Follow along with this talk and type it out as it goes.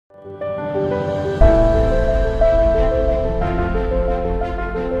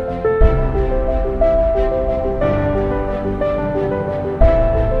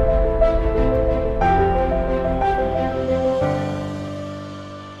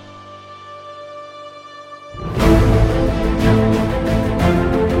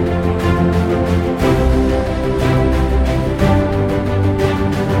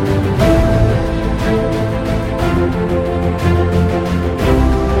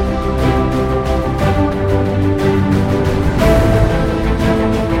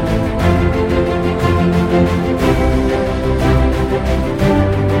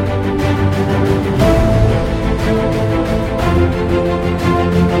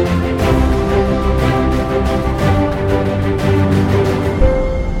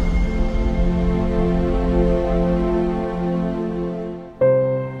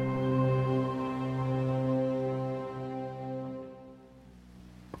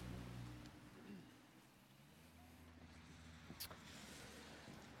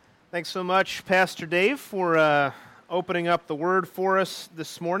Thanks so much, Pastor Dave, for opening up the Word for us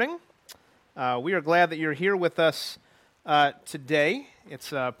this morning. We are glad that you're here with us today.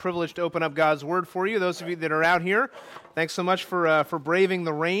 It's a privilege to open up God's Word for you. Those of you that are out here, thanks so much for braving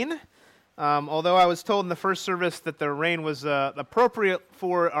the rain. Although I was told in the first service that the rain was appropriate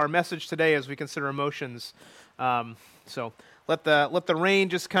for our message today as we consider emotions. So let the rain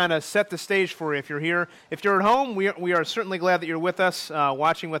just kind of set the stage for you if you're here. If you're at home, we are certainly glad that you're with us,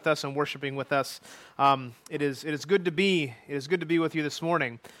 watching with us, and worshiping with us. It is good to be with you this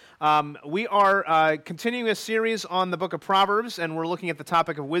morning. We are continuing a series on the book of Proverbs, and we're looking at the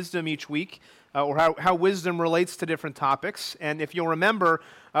topic of wisdom each week, or how wisdom relates to different topics. And if you'll remember,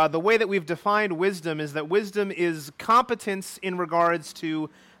 the way that we've defined wisdom is that wisdom is competence in regards to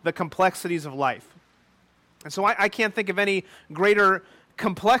the complexities of life. And so I can't think of any greater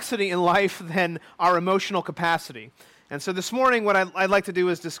complexity in life than our emotional capacity. And so this morning, what I'd like to do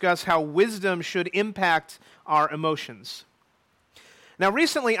is discuss how wisdom should impact our emotions. Now,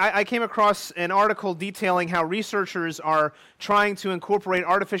 recently, I came across an article detailing how researchers are trying to incorporate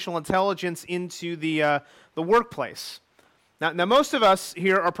artificial intelligence into the workplace. Now, most of us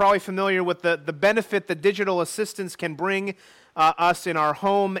here are probably familiar with the benefit that digital assistants can bring us in our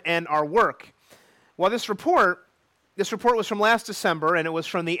home and our work. Well, this report was from last December, and it was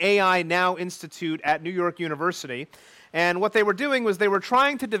from the AI Now Institute at New York University. And what they were doing was they were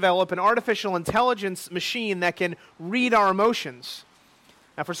trying to develop an artificial intelligence machine that can read our emotions.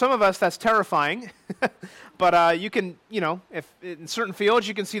 Now, for some of us, that's terrifying, but you can, if in certain fields,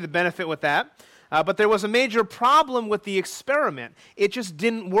 you can see the benefit with that. But there was a major problem with the experiment. It just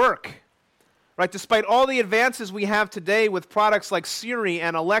didn't work. Right? Despite all the advances we have today with products like Siri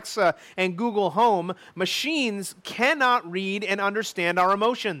and Alexa and Google Home, machines cannot read and understand our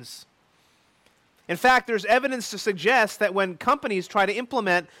emotions. In fact, there's evidence to suggest that when companies try to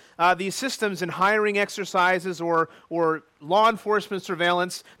implement these systems in hiring exercises or law enforcement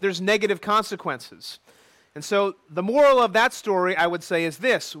surveillance, there's negative consequences. And so the moral of that story, I would say, is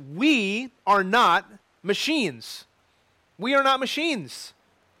this: we are not machines. We are not machines.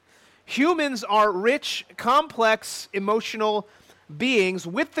 Humans are rich, complex, emotional beings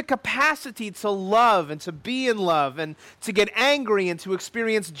with the capacity to love and to be in love and to get angry and to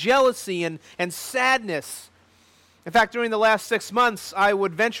experience jealousy and sadness. In fact, during the last 6 months, I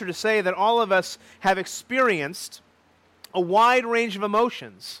would venture to say that all of us have experienced a wide range of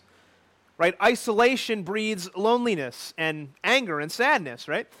emotions, right? Isolation breeds loneliness and anger and sadness,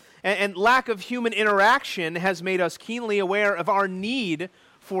 right? And lack of human interaction has made us keenly aware of our need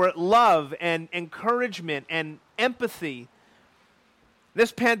for love and encouragement and empathy.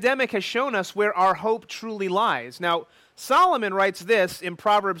 This pandemic has shown us where our hope truly lies. Now, Solomon writes this in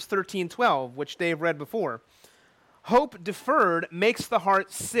Proverbs 13:12, which Dave read before. Hope deferred makes the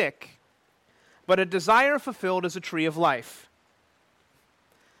heart sick, but a desire fulfilled is a tree of life.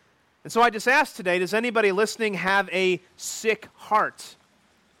 And so I just asked today, does anybody listening have a sick heart?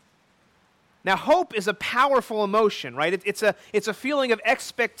 Now, hope is a powerful emotion, right? It's a feeling of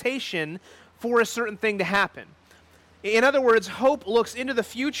expectation for a certain thing to happen. In other words, hope looks into the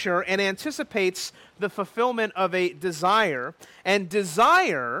future and anticipates the fulfillment of a desire, and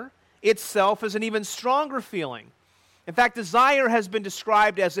desire itself is an even stronger feeling. In fact, desire has been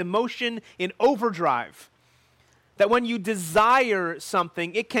described as emotion in overdrive. That when you desire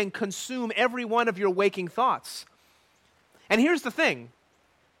something, it can consume every one of your waking thoughts. And here's the thing.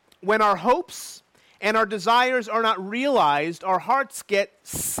 When our hopes and our desires are not realized, our hearts get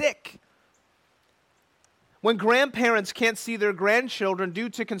sick. When grandparents can't see their grandchildren due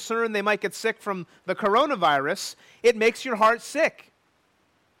to concern they might get sick from the coronavirus, it makes your heart sick.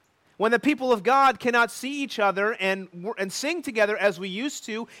 When the people of God cannot see each other and sing together as we used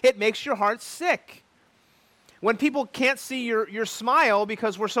to, it makes your heart sick. When people can't see your smile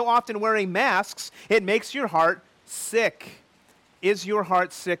because we're so often wearing masks, it makes your heart sick. Is your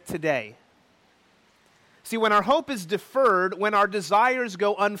heart sick today? See, when our hope is deferred, when our desires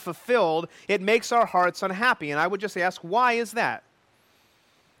go unfulfilled, it makes our hearts unhappy. And I would just ask, why is that?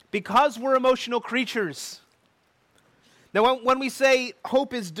 Because we're emotional creatures. Now, when we say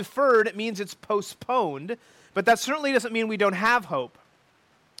hope is deferred, it means it's postponed, but that certainly doesn't mean we don't have hope.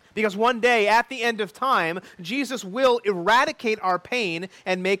 Because one day, at the end of time, Jesus will eradicate our pain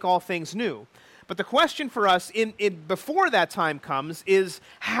and make all things new. But the question for us before that time comes is,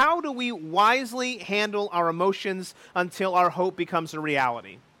 how do we wisely handle our emotions until our hope becomes a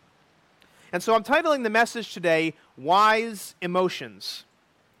reality? And so I'm titling the message today, Wise Emotions.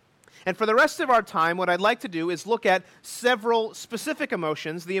 And for the rest of our time, what I'd like to do is look at several specific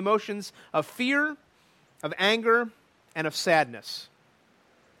emotions, the emotions of fear, of anger, and of sadness.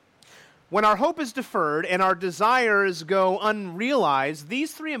 When our hope is deferred and our desires go unrealized,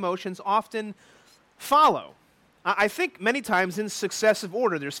 these three emotions often follow. I think many times in successive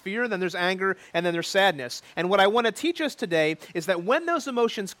order. There's fear, then there's anger, and then there's sadness. And what I want to teach us today is that when those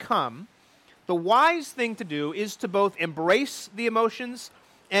emotions come, the wise thing to do is to both embrace the emotions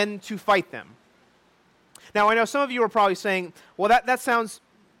and to fight them. Now, I know some of you are probably saying, well, that sounds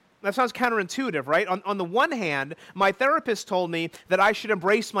counterintuitive, right? On the one hand, my therapist told me that I should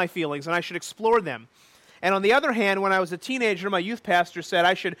embrace my feelings and I should explore them. And on the other hand, when I was a teenager, my youth pastor said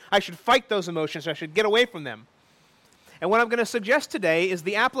I should fight those emotions, I should get away from them. And what I'm going to suggest today is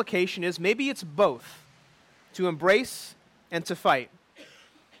the application is maybe it's both, to embrace and to fight.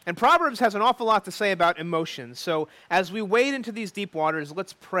 And Proverbs has an awful lot to say about emotions. So as we wade into these deep waters,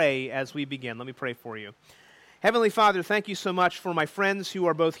 let's pray as we begin. Let me pray for you. Heavenly Father, thank you so much for my friends who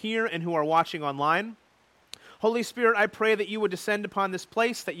are both here and who are watching online. Holy Spirit, I pray that you would descend upon this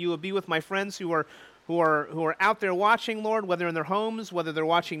place, that you would be with my friends who are out there watching, Lord, whether in their homes, whether they're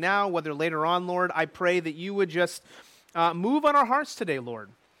watching now, whether later on, Lord. I pray that you would just move on our hearts today,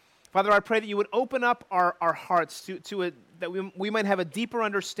 Lord. Father, I pray that you would open up our hearts that we might have a deeper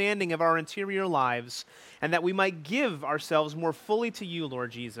understanding of our interior lives, and that we might give ourselves more fully to you,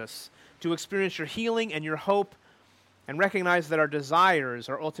 Lord Jesus, to experience your healing and your hope, and recognize that our desires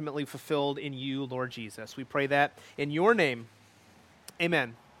are ultimately fulfilled in you, Lord Jesus. We pray that in your name.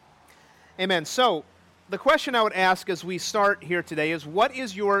 Amen. Amen. So, the question I would ask as we start here today is, what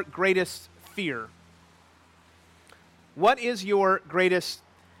is your greatest fear? What is your greatest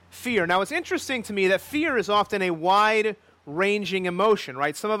fear? Now, it's interesting to me that fear is often a wide-ranging emotion,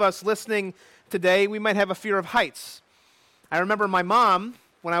 right? Some of us listening today, we might have a fear of heights. I remember my mom,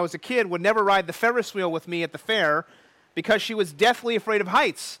 when I was a kid, would never ride the Ferris wheel with me at the fair because she was deathly afraid of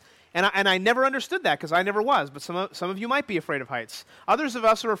heights. And I never understood that because I never was, but some of you might be afraid of heights. Others of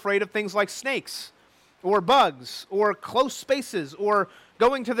us are afraid of things like snakes or bugs or close spaces or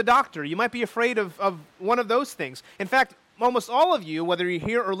going to the doctor. You might be afraid of one of those things. In fact, almost all of you, whether you're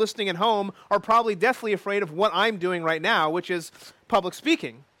here or listening at home, are probably deathly afraid of what I'm doing right now, which is public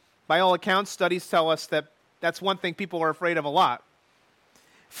speaking. By all accounts, studies tell us that that's one thing people are afraid of a lot.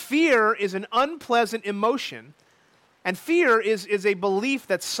 Fear is an unpleasant emotion, and fear is a belief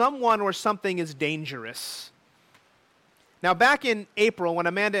that someone or something is dangerous. Now, back in April, when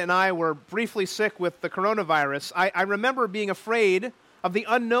Amanda and I were briefly sick with the coronavirus, I remember being afraid of the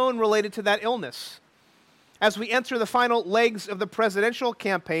unknown related to that illness. As we enter the final legs of the presidential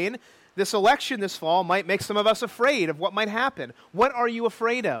campaign, this election this fall might make some of us afraid of what might happen. What are you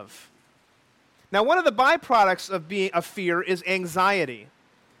afraid of? Now, one of the byproducts of fear is anxiety.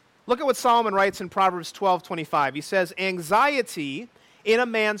 Look at what Solomon writes in Proverbs 12:25. He says, "Anxiety in a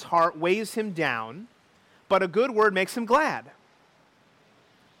man's heart weighs him down, but a good word makes him glad."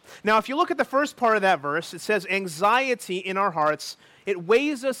 Now, if you look at the first part of that verse, it says anxiety in our hearts, it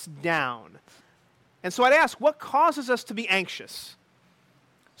weighs us down. And so I'd ask, what causes us to be anxious?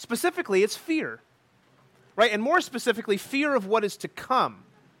 Specifically, it's fear, right? And more specifically, fear of what is to come.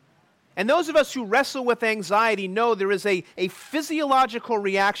 And those of us who wrestle with anxiety know there is a physiological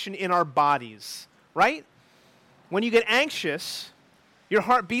reaction in our bodies, right? When you get anxious, your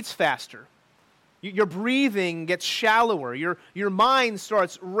heart beats faster. Your breathing gets shallower. Your mind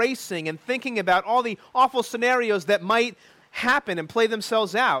starts racing and thinking about all the awful scenarios that might happen and play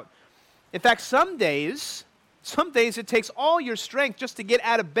themselves out. In fact, some days it takes all your strength just to get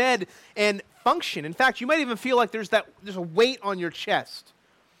out of bed and function. In fact, you might even feel like there's a weight on your chest.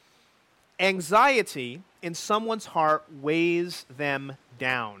 Anxiety in someone's heart weighs them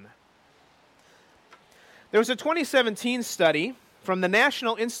down. There was a 2017 study from the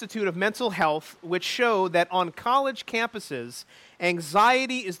National Institute of Mental Health, which show that on college campuses,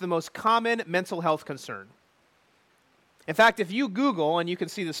 anxiety is the most common mental health concern. In fact, if you Google, and you can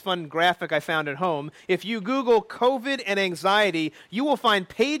see this fun graphic I found at home, if you Google COVID and anxiety, you will find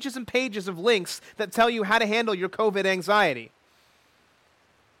pages and pages of links that tell you how to handle your COVID anxiety.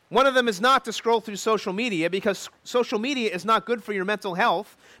 One of them is not to scroll through social media, because social media is not good for your mental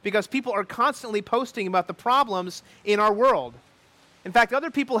health, because people are constantly posting about the problems in our world. In fact,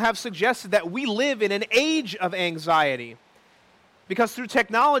 other people have suggested that we live in an age of anxiety, because through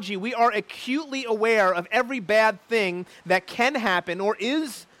technology, we are acutely aware of every bad thing that can happen or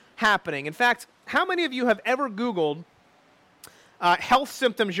is happening. In fact, how many of you have ever Googled health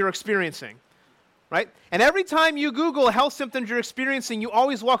symptoms you're experiencing? Right? And every time you Google health symptoms you're experiencing, you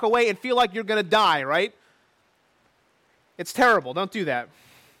always walk away and feel like you're going to die, right? It's terrible. Don't do that.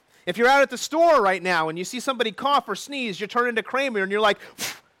 If you're out at the store right now and you see somebody cough or sneeze, you turn into Kramer and you're like,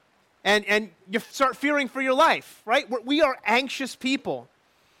 and you start fearing for your life, right? We are anxious people.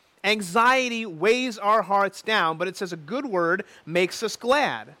 Anxiety weighs our hearts down, but it says a good word makes us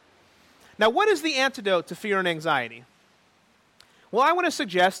glad. Now, what is the antidote to fear and anxiety? Well, I want to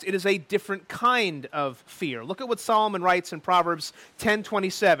suggest it is a different kind of fear. Look at what Solomon writes in Proverbs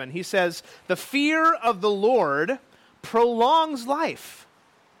 10:27. He says, "The fear of the Lord prolongs life."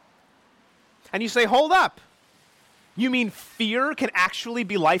 And you say, hold up. You mean fear can actually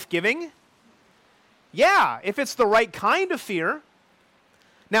be life-giving? Yeah, if it's the right kind of fear.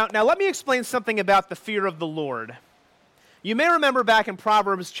 Now let me explain something about the fear of the Lord. You may remember back in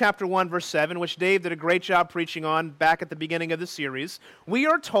Proverbs chapter 1, verse 7, which Dave did a great job preaching on back at the beginning of the series. We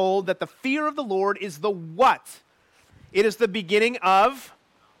are told that the fear of the Lord is the what? It is the beginning of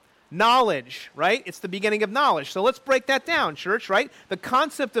knowledge, right? It's the beginning of knowledge. So let's break that down, church, right? The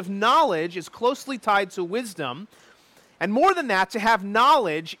concept of knowledge is closely tied to wisdom. And more than that, to have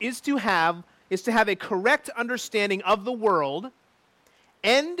knowledge is to have a correct understanding of the world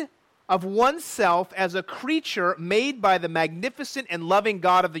and of oneself as a creature made by the magnificent and loving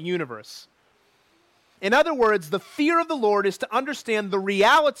God of the universe. In other words, the fear of the Lord is to understand the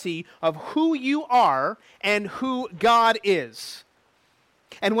reality of who you are and who God is.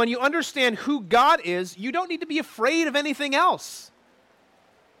 And when you understand who God is, you don't need to be afraid of anything else.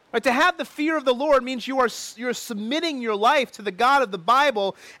 But to have the fear of the Lord means you're submitting your life to the God of the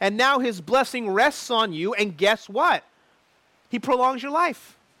Bible, and now His blessing rests on you, and guess what? He prolongs your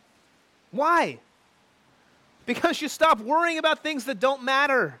life. Why? Because you stop worrying about things that don't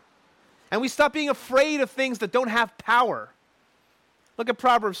matter. And we stop being afraid of things that don't have power. Look at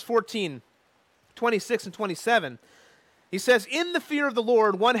Proverbs 14, 26 and 27. He says, "In the fear of the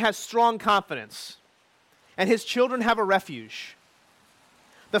Lord, one has strong confidence, and his children have a refuge.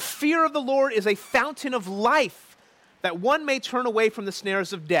 The fear of the Lord is a fountain of life, that one may turn away from the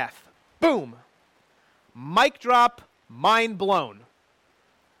snares of death." Boom. Mic drop, mind blown.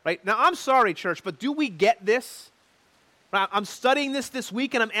 Right? Now, I'm sorry, church, but do we get this? I'm studying this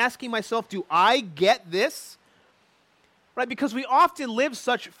week, and I'm asking myself, do I get this? Right? Because we often live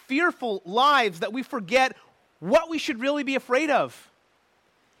such fearful lives that we forget what we should really be afraid of.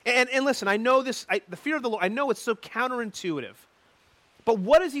 And listen, I know the fear of the Lord, I know it's so counterintuitive. But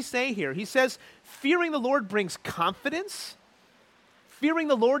what does he say here? He says, fearing the Lord brings confidence. Fearing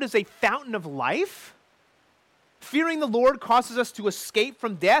the Lord is a fountain of life. Fearing the Lord causes us to escape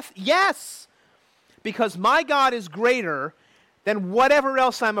from death. Yes, because my God is greater than whatever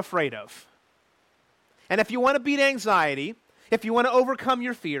else I'm afraid of. And if you want to beat anxiety, if you want to overcome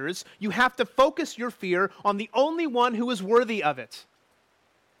your fears, you have to focus your fear on the only one who is worthy of it.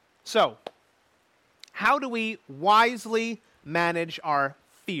 So, how do we wisely manage our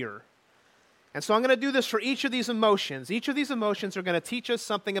fear? And so I'm going to do this for each of these emotions. Each of these emotions are going to teach us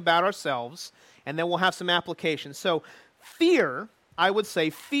something about ourselves, and then we'll have some applications. So fear, I would say,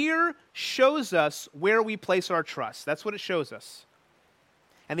 fear shows us where we place our trust. That's what it shows us.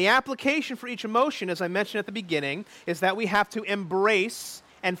 And the application for each emotion, as I mentioned at the beginning, is that we have to embrace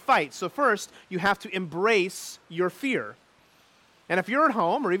and fight. So first, you have to embrace your fear. And if you're at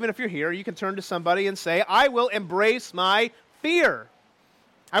home, or even if you're here, you can turn to somebody and say, I will embrace my fear.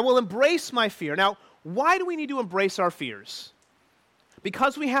 I will embrace my fear. Now, why do we need to embrace our fears?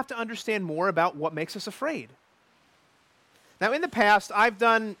 Because we have to understand more about what makes us afraid. Now, in the past, I've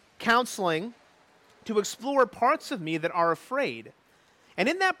done counseling to explore parts of me that are afraid. And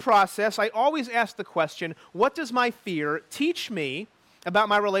in that process, I always ask the question, what does my fear teach me about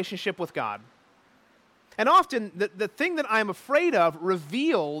my relationship with God? And often, the thing that I'm afraid of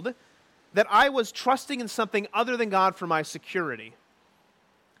revealed that I was trusting in something other than God for my security.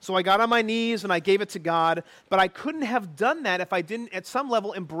 So I got on my knees and I gave it to God, but I couldn't have done that if I didn't at some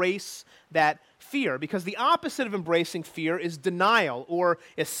level embrace that fear, because the opposite of embracing fear is denial or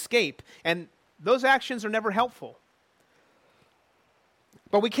escape, and those actions are never helpful.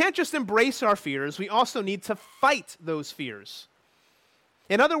 But we can't just embrace our fears, we also need to fight those fears.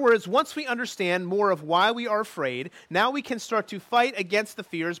 In other words, once we understand more of why we are afraid, now we can start to fight against the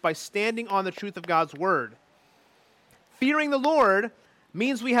fears by standing on the truth of God's word. Fearing the Lord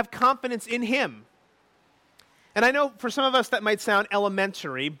means we have confidence in Him. And I know for some of us that might sound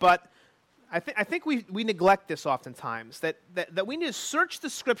elementary, but I think we neglect this oftentimes, that we need to search the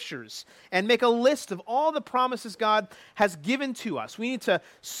Scriptures and make a list of all the promises God has given to us. We need to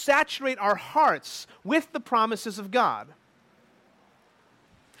saturate our hearts with the promises of God.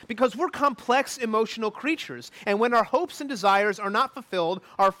 Because we're complex emotional creatures, and when our hopes and desires are not fulfilled,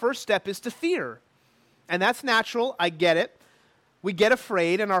 our first step is to fear. And that's natural, I get it. We get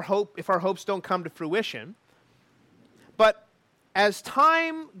afraid and if our hopes don't come to fruition. But as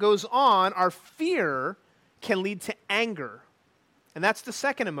time goes on, our fear can lead to anger. And that's the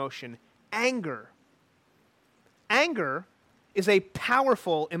second emotion, anger. Anger is a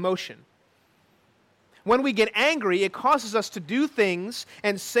powerful emotion. When we get angry, it causes us to do things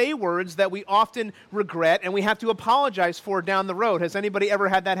and say words that we often regret and we have to apologize for down the road. Has anybody ever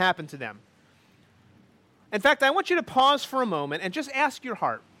had that happen to them? In fact, I want you to pause for a moment and just ask your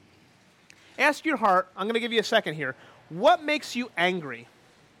heart. Ask your heart, I'm going to give you a second here, what makes you angry?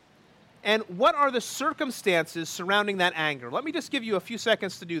 And what are the circumstances surrounding that anger? Let me just give you a few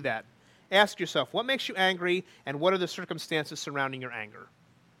seconds to do that. Ask yourself, what makes you angry, and what are the circumstances surrounding your anger?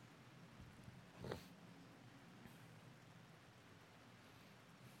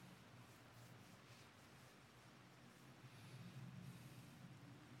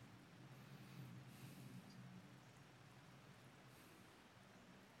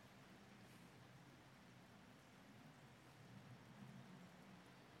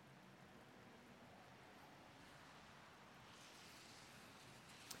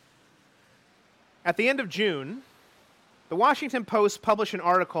 At the end of June, the Washington Post published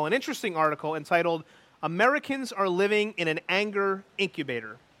an interesting article entitled, "Americans Are Living in an Anger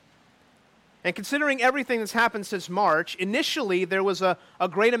Incubator." And considering everything that's happened since March, initially there was a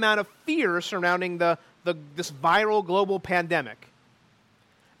great amount of fear surrounding this viral global pandemic.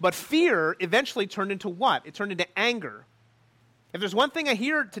 But fear eventually turned into what? It turned into anger. If there's one thing I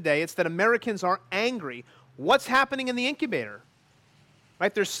hear today, it's that Americans are angry. What's happening in the incubator?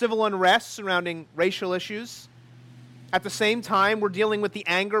 Right? There's civil unrest surrounding racial issues. At the same time, we're dealing with the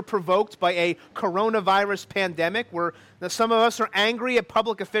anger provoked by a coronavirus pandemic, where some of us are angry at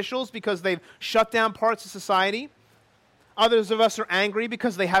public officials because they've shut down parts of society. Others of us are angry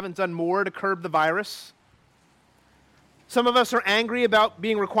because they haven't done more to curb the virus. Some of us are angry about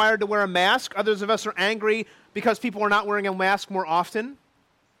being required to wear a mask. Others of us are angry because people are not wearing a mask more often.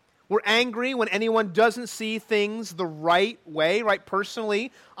 We're angry when anyone doesn't see things the right way, right?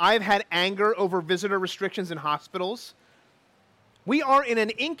 Personally, I've had anger over visitor restrictions in hospitals. We are in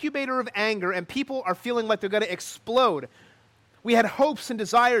an incubator of anger, and people are feeling like they're going to explode. We had hopes and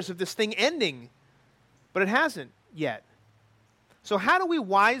desires of this thing ending, but it hasn't yet. So how do we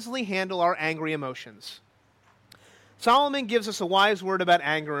wisely handle our angry emotions? Solomon gives us a wise word about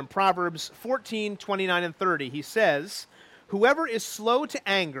anger in Proverbs 14, 29, and 30. He says, "Whoever is slow to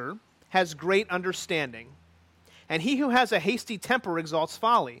anger has great understanding, and he who has a hasty temper exalts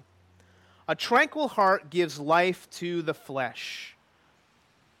folly. A tranquil heart gives life to the flesh."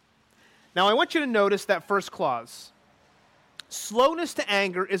 Now I want you to notice that first clause. Slowness to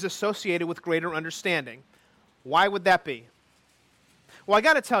anger is associated with greater understanding. Why would that be? Well, I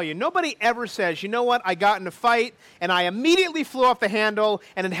got to tell you, nobody ever says, you know what, I got in a fight and I immediately flew off the handle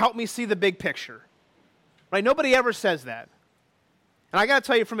and it helped me see the big picture. Right? Nobody ever says that. And I got to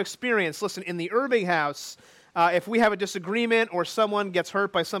tell you from experience, listen, in the Irving house, if we have a disagreement or someone gets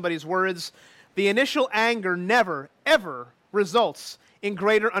hurt by somebody's words, the initial anger never, ever results in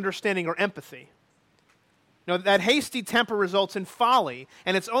greater understanding or empathy. You know, that hasty temper results in folly,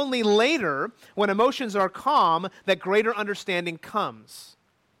 and it's only later, when emotions are calm, that greater understanding comes.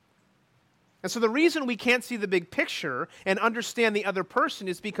 And so the reason we can't see the big picture and understand the other person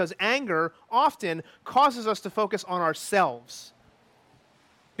is because anger often causes us to focus on ourselves.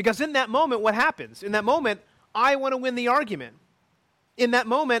 Because in that moment, what happens? In that moment, I want to win the argument. In that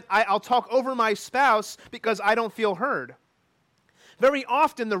moment, I'll talk over my spouse because I don't feel heard. Very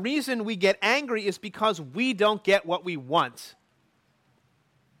often, the reason we get angry is because we don't get what we want.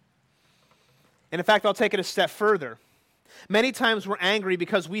 And in fact, I'll take it a step further. Many times we're angry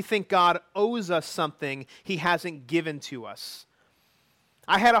because we think God owes us something He hasn't given to us.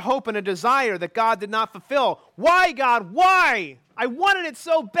 I had a hope and a desire that God did not fulfill. Why, God? Why? I wanted it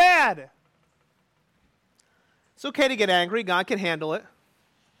so bad. It's okay to get angry. God can handle it.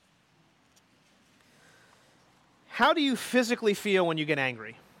 How do you physically feel when you get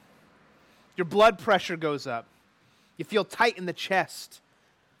angry? Your blood pressure goes up. You feel tight in the chest.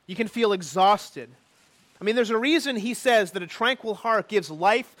 You can feel exhausted. I mean, there's a reason he says that a tranquil heart gives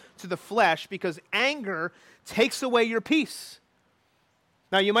life to the flesh, because anger takes away your peace.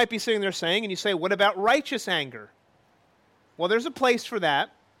 Now, you might be sitting there saying, and you say, what about righteous anger? Well, there's a place for that,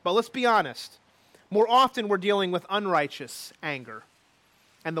 but let's be honest. More often, we're dealing with unrighteous anger.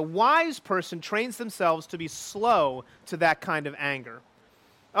 And the wise person trains themselves to be slow to that kind of anger.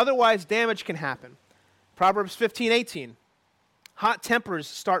 Otherwise, damage can happen. Proverbs 15:18. Hot tempers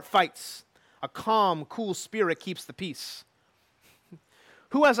start fights. A calm, cool spirit keeps the peace.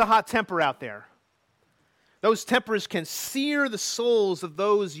 Who has a hot temper out there? Those tempers can sear the souls of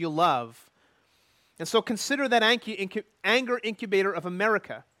those you love. And so consider that anger incubator of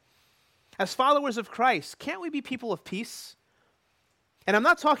America. As followers of Christ, can't we be people of peace? And I'm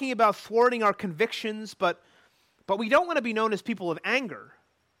not talking about thwarting our convictions, but we don't want to be known as people of anger.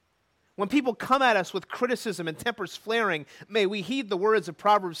 When people come at us with criticism and tempers flaring, may we heed the words of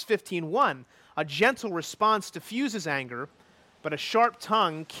Proverbs 15:1. A gentle response diffuses anger, but a sharp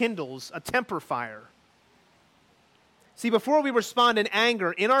tongue kindles a temper fire. See, before we respond in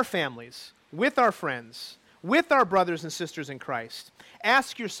anger in our families, with our friends, with our brothers and sisters in Christ,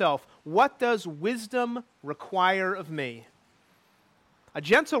 ask yourself, what does wisdom require of me? A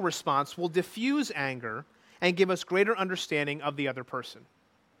gentle response will diffuse anger and give us greater understanding of the other person.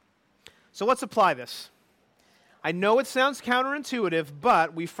 So let's apply this. I know it sounds counterintuitive,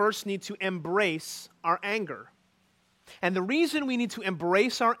 but we first need to embrace our anger. And the reason we need to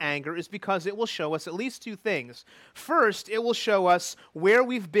embrace our anger is because it will show us at least two things. First, it will show us where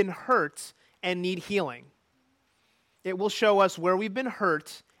we've been hurt and need healing. It will show us where we've been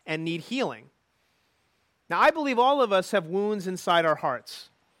hurt and need healing. Now, I believe all of us have wounds inside our hearts.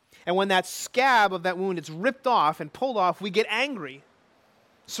 And when that scab of that wound is ripped off and pulled off, we get angry.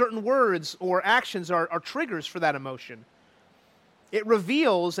 Certain words or actions are triggers for that emotion. It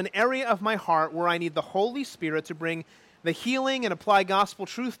reveals an area of my heart where I need the Holy Spirit to bring the healing and apply gospel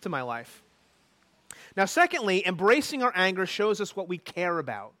truth to my life. Now, secondly, embracing our anger shows us what we care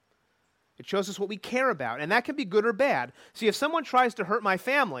about. It shows us what we care about, and that can be good or bad. See, if someone tries to hurt my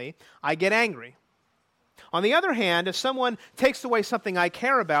family, I get angry. On the other hand, if someone takes away something I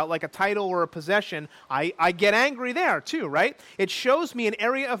care about, like a title or a possession, I get angry there too, right? It shows me an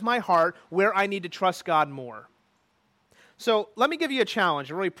area of my heart where I need to trust God more. So let me give you a challenge,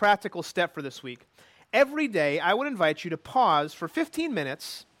 a really practical step for this week. Every day, I would invite you to pause for 15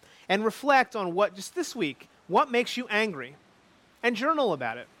 minutes and reflect on just this week, what makes you angry, and journal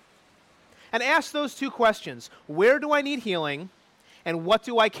about it. And ask those two questions: where do I need healing, and what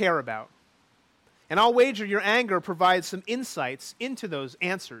do I care about? And I'll wager your anger provides some insights into those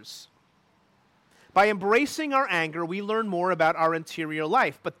answers. By embracing our anger, we learn more about our interior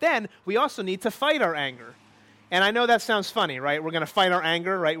life. But then, we also need to fight our anger. And I know that sounds funny, right? We're going to fight our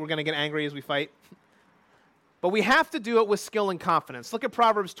anger, right? We're going to get angry as we fight. But we have to do it with skill and confidence. Look at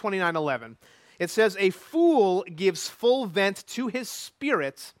Proverbs 29:11. It says, "A fool gives full vent to his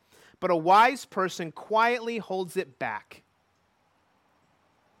spirit, but a wise person quietly holds it back."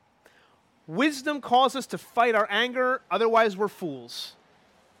 Wisdom calls us to fight our anger, otherwise we're fools.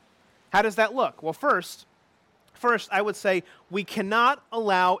 How does that look? Well, first, I would say we cannot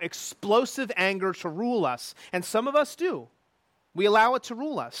allow explosive anger to rule us, and some of us do. We allow it to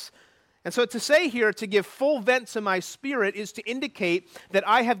rule us. And so to say here, to give full vent to my spirit, is to indicate that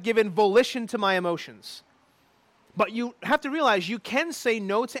I have given volition to my emotions. But you have to realize you can say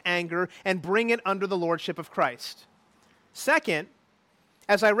no to anger and bring it under the lordship of Christ. Second,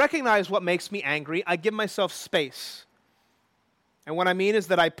 as I recognize what makes me angry, I give myself space. And what I mean is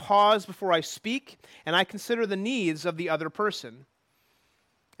that I pause before I speak, and I consider the needs of the other person.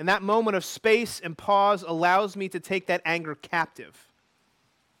 And that moment of space and pause allows me to take that anger captive.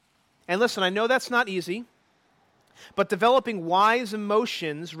 And listen, I know that's not easy, but developing wise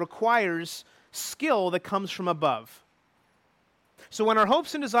emotions requires skill that comes from above. So when our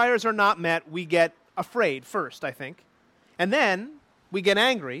hopes and desires are not met, we get afraid first, I think. And then we get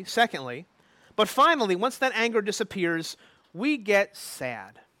angry, secondly. But finally, once that anger disappears, we get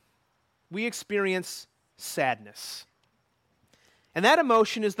sad. We experience sadness. And that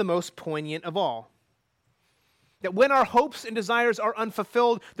emotion is the most poignant of all. That when our hopes and desires are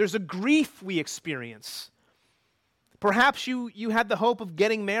unfulfilled, there's a grief we experience. Perhaps you had the hope of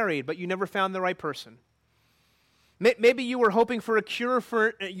getting married, but you never found the right person. Maybe you were hoping for a cure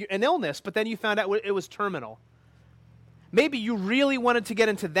for an illness, but then you found out it was terminal. Maybe you really wanted to get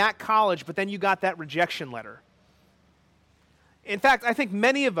into that college, but then you got that rejection letter. In fact, I think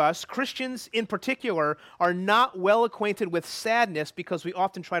many of us, Christians in particular, are not well acquainted with sadness because we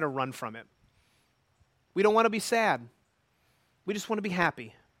often try to run from it. We don't want to be sad. We just want to be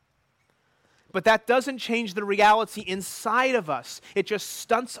happy. But that doesn't change the reality inside of us. It just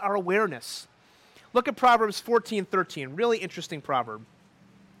stunts our awareness. Look at Proverbs 14:13, really interesting proverb.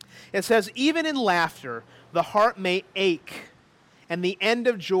 It says, even in laughter, the heart may ache, and the end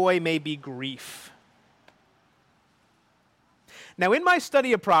of joy may be grief. Now, in my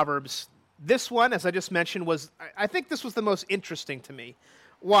study of Proverbs, this one, as I just mentioned, I think this was the most interesting to me.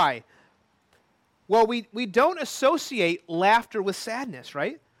 Why? Well, we don't associate laughter with sadness,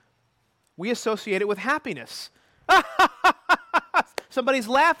 right? We associate it with happiness. Somebody's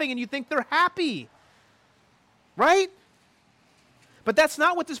laughing and you think they're happy, right? But that's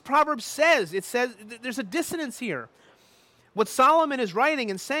not what this proverb says. It says there's a dissonance here. What Solomon is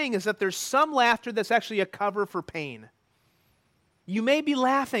writing and saying is that there's some laughter that's actually a cover for pain. You may be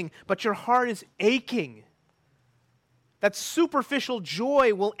laughing, but your heart is aching. That superficial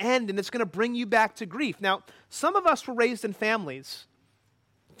joy will end, and it's going to bring you back to grief. Now, some of us were raised in families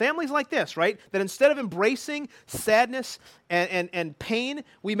like this, right? That instead of embracing sadness and pain,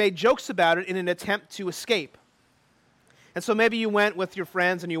 we made jokes about it in an attempt to escape. And so maybe you went with your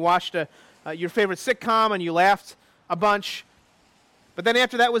friends and you watched your favorite sitcom and you laughed a bunch, but then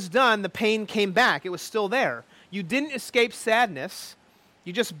after that was done, the pain came back. It was still there. You didn't escape sadness,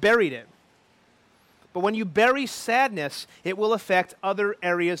 you just buried it. But when you bury sadness, it will affect other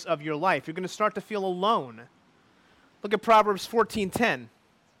areas of your life. You're going to start to feel alone. Look at Proverbs 14:10.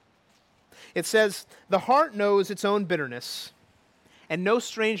 It says, the heart knows its own bitterness, and no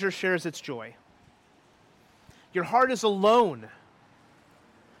stranger shares its joy. Your heart is alone.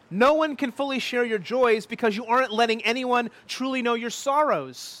 No one can fully share your joys because you aren't letting anyone truly know your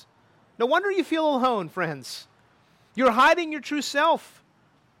sorrows. No wonder you feel alone, friends. You're hiding your true self.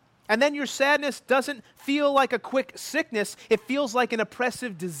 And then your sadness doesn't feel like a quick sickness. It feels like an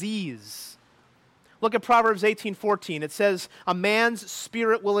oppressive disease. Look at Proverbs 18:14. It says, a man's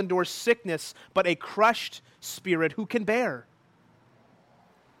spirit will endure sickness, but a crushed spirit who can bear?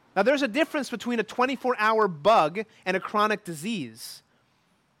 Now, there's a difference between a 24-hour bug and a chronic disease.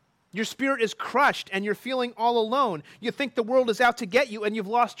 Your spirit is crushed and you're feeling all alone. You think the world is out to get you and you've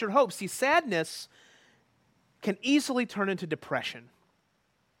lost your hope. See, sadness can easily turn into depression.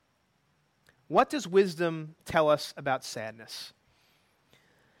 What does wisdom tell us about sadness?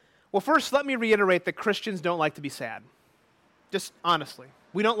 Well, first, let me reiterate that Christians don't like to be sad. Just honestly.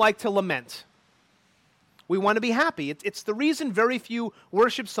 We don't like to lament. We want to be happy. It's the reason very few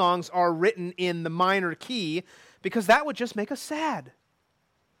worship songs are written in the minor key, because that would just make us sad.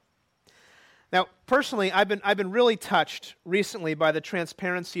 Now, personally, I've been really touched recently by the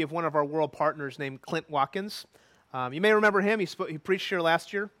transparency of one of our world partners named Clint Watkins. You may remember him. He preached here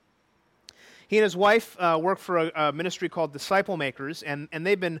last year. He and his wife work for a ministry called Disciple Makers, and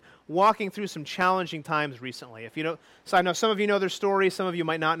they've been walking through some challenging times recently. So I know some of you know their story. Some of you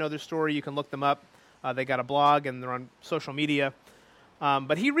might not know their story. You can look them up. They got a blog, and they're on social media.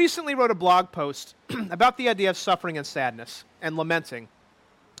 But he recently wrote a blog post about the idea of suffering and sadness and lamenting.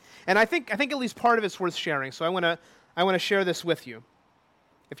 And I think at least part of it's worth sharing. So I want to share this with you.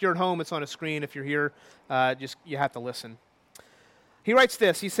 If you're at home, it's on a screen. If you're here, you have to listen. He writes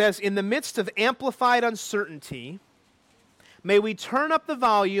this. He says, in the midst of amplified uncertainty, may we turn up the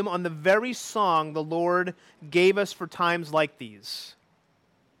volume on the very song the Lord gave us for times like these.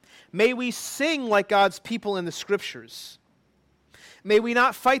 May we sing like God's people in the Scriptures. May we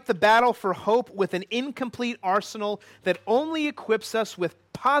not fight the battle for hope with an incomplete arsenal that only equips us with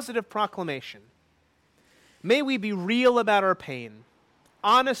positive proclamation. May we be real about our pain,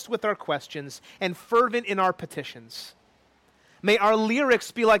 honest with our questions, and fervent in our petitions. May our lyrics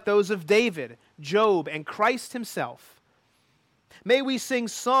be like those of David, Job, and Christ himself. May we sing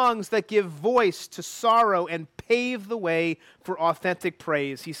songs that give voice to sorrow and pave the way for authentic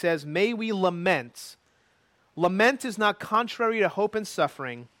praise. He says, may we lament. Lament is not contrary to hope and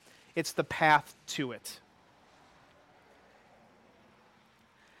suffering. It's the path to it.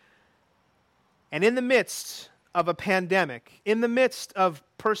 And in the midst of a pandemic, in the midst of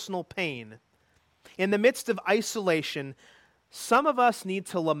personal pain, in the midst of isolation, some of us need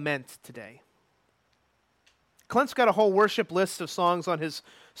to lament today. Clint's got a whole worship list of songs on his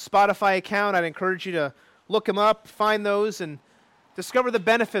Spotify account. I'd encourage you to look them up, find those, and discover the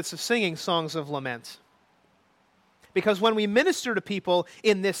benefits of singing songs of lament. Because when we minister to people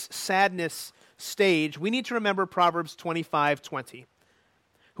in this sadness stage, we need to remember Proverbs 25:20.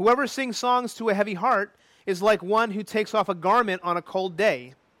 Whoever sings songs to a heavy heart is like one who takes off a garment on a cold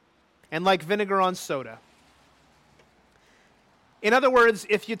day, and like vinegar on soda. In other words,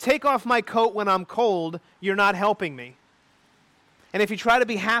 if you take off my coat when I'm cold, you're not helping me. And if you try to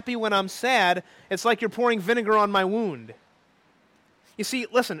be happy when I'm sad, it's like you're pouring vinegar on my wound. You see,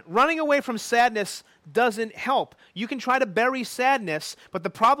 listen, running away from sadness doesn't help. You can try to bury sadness, but the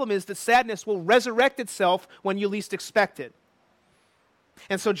problem is that sadness will resurrect itself when you least expect it.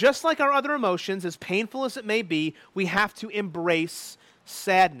 And so just like our other emotions, as painful as it may be, we have to embrace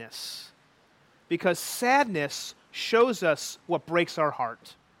sadness. Because sadness shows us what breaks our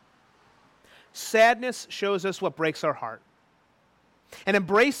heart. Sadness shows us what breaks our heart. And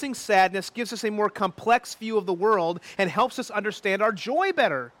embracing sadness gives us a more complex view of the world and helps us understand our joy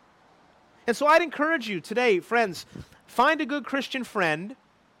better. And so I'd encourage you today, friends, find a good Christian friend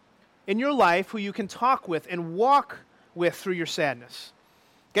in your life who you can talk with and walk with through your sadness.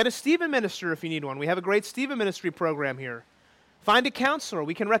 Get a Stephen minister if you need one. We have a great Stephen ministry program here. Find a counselor.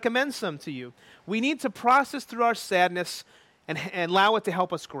 We can recommend some to you. We need to process through our sadness and allow it to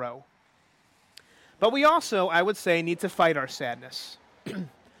help us grow. But we also, I would say, need to fight our sadness.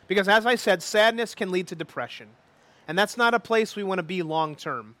 Because as I said, sadness can lead to depression. And that's not a place we want to be long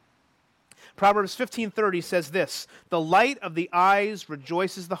term. Proverbs 15:30 says this, "The light of the eyes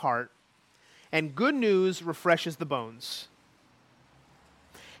rejoices the heart, and good news refreshes the bones."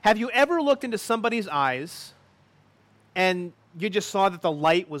 Have you ever looked into somebody's eyes and you just saw that the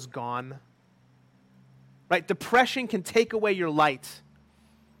light was gone? Right? Depression can take away your light.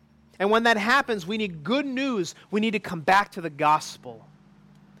 And when that happens, we need good news. We need to come back to the gospel.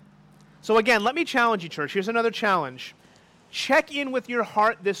 So again, let me challenge you, church. Here's another challenge. Check in with your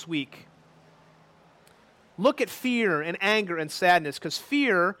heart this week. Look at fear and anger and sadness, because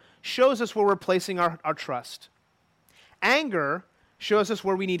fear shows us where we're placing our trust. Anger shows us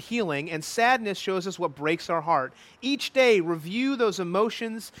where we need healing, and sadness shows us what breaks our heart. Each day, review those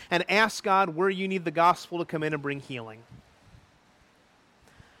emotions and ask God where you need the gospel to come in and bring healing.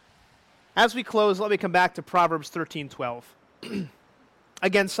 As we close, let me come back to Proverbs 13:12.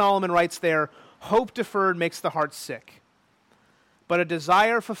 Again, Solomon writes there, "Hope deferred makes the heart sick, but a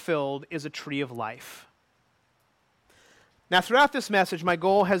desire fulfilled is a tree of life." Now, throughout this message, my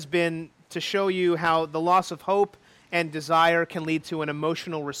goal has been to show you how the loss of hope and desire can lead to an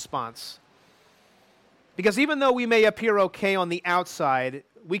emotional response. Because even though we may appear okay on the outside,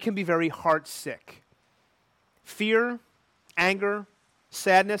 we can be very heart sick. Fear, anger,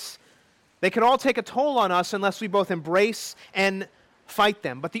 sadness, they can all take a toll on us unless we both embrace and fight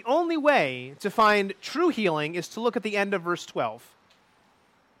them. But the only way to find true healing is to look at the end of verse 12.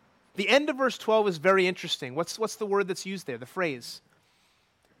 The end of verse 12 is very interesting. What's the word that's used there, the phrase?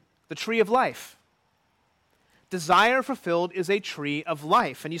 The tree of life. Desire fulfilled is a tree of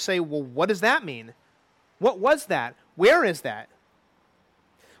life. And you say, well, what does that mean? What was that? Where is that?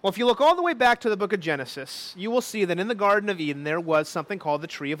 Well, if you look all the way back to the book of Genesis, you will see that in the Garden of Eden there was something called the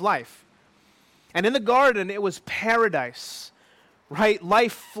tree of life. And in the garden it was paradise, right?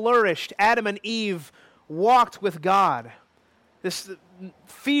 Life flourished. Adam and Eve walked with God. This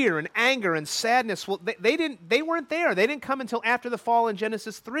fear and anger and sadness, well, they weren't there. They didn't come until after the fall in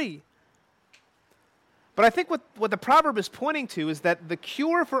Genesis 3. But I think what the proverb is pointing to is that the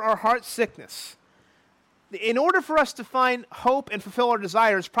cure for our heart sickness, in order for us to find hope and fulfill our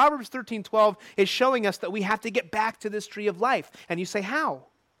desires, Proverbs 13:12 is showing us that we have to get back to this tree of life. And you say, how?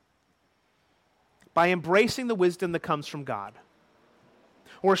 By embracing the wisdom that comes from God.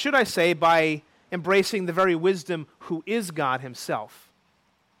 Or should I say, by embracing the very wisdom who is God himself.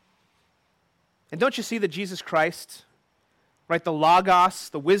 And don't you see that Jesus Christ, right, the Logos,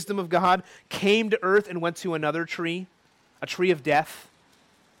 the wisdom of God, came to earth and went to another tree, a tree of death?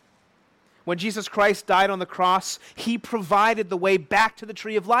 When Jesus Christ died on the cross, he provided the way back to the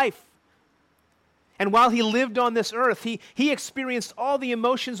tree of life. And while he lived on this earth, he experienced all the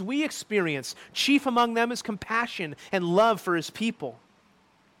emotions we experience. Chief among them is compassion and love for his people.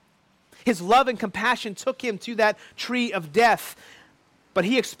 His love and compassion took him to that tree of death, but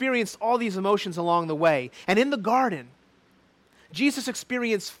he experienced all these emotions along the way. And in the garden, Jesus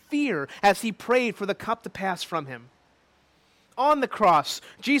experienced fear as he prayed for the cup to pass from him. On the cross,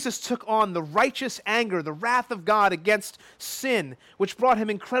 Jesus took on the righteous anger, the wrath of God against sin, which brought him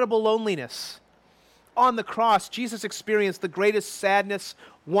incredible loneliness. On the cross, Jesus experienced the greatest sadness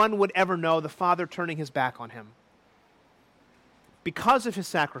one would ever know, the Father turning his back on him. Because of his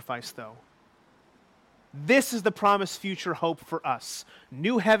sacrifice, though, this is the promised future hope for us.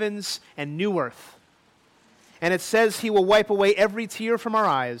 New heavens and new earth. And it says he will wipe away every tear from our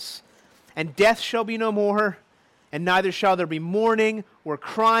eyes, And death shall be no more, and neither shall there be mourning or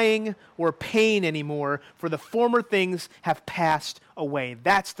crying or pain anymore, for the former things have passed away.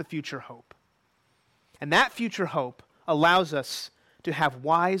 That's the future hope. And that future hope allows us to have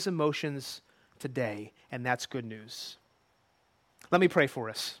wise emotions today, and that's good news. Let me pray for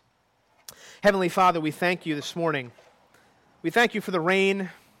us. Heavenly Father, we thank you this morning. We thank you for the rain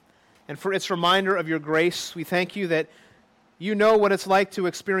and for its reminder of your grace. We thank you that you know what it's like to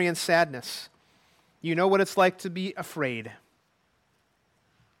experience sadness. You know what it's like to be afraid.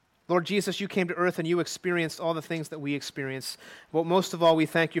 Lord Jesus, you came to earth and you experienced all the things that we experience. But most of all, we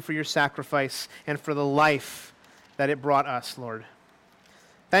thank you for your sacrifice and for the life that it brought us, Lord.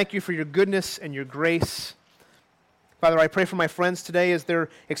 Thank you for your goodness and your grace. Father, I pray for my friends today as they're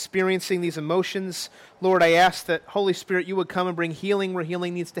experiencing these emotions. Lord, I ask that, Holy Spirit, you would come and bring healing where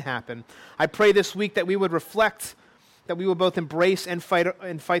healing needs to happen. I pray this week that we would reflect, that we would both embrace and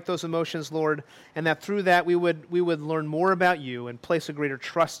fight those emotions, Lord, and that through that we would learn more about you and place a greater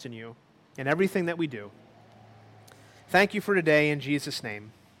trust in you in everything that we do. Thank you for today in Jesus'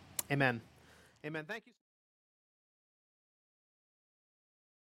 name. Amen. Amen. Thank you.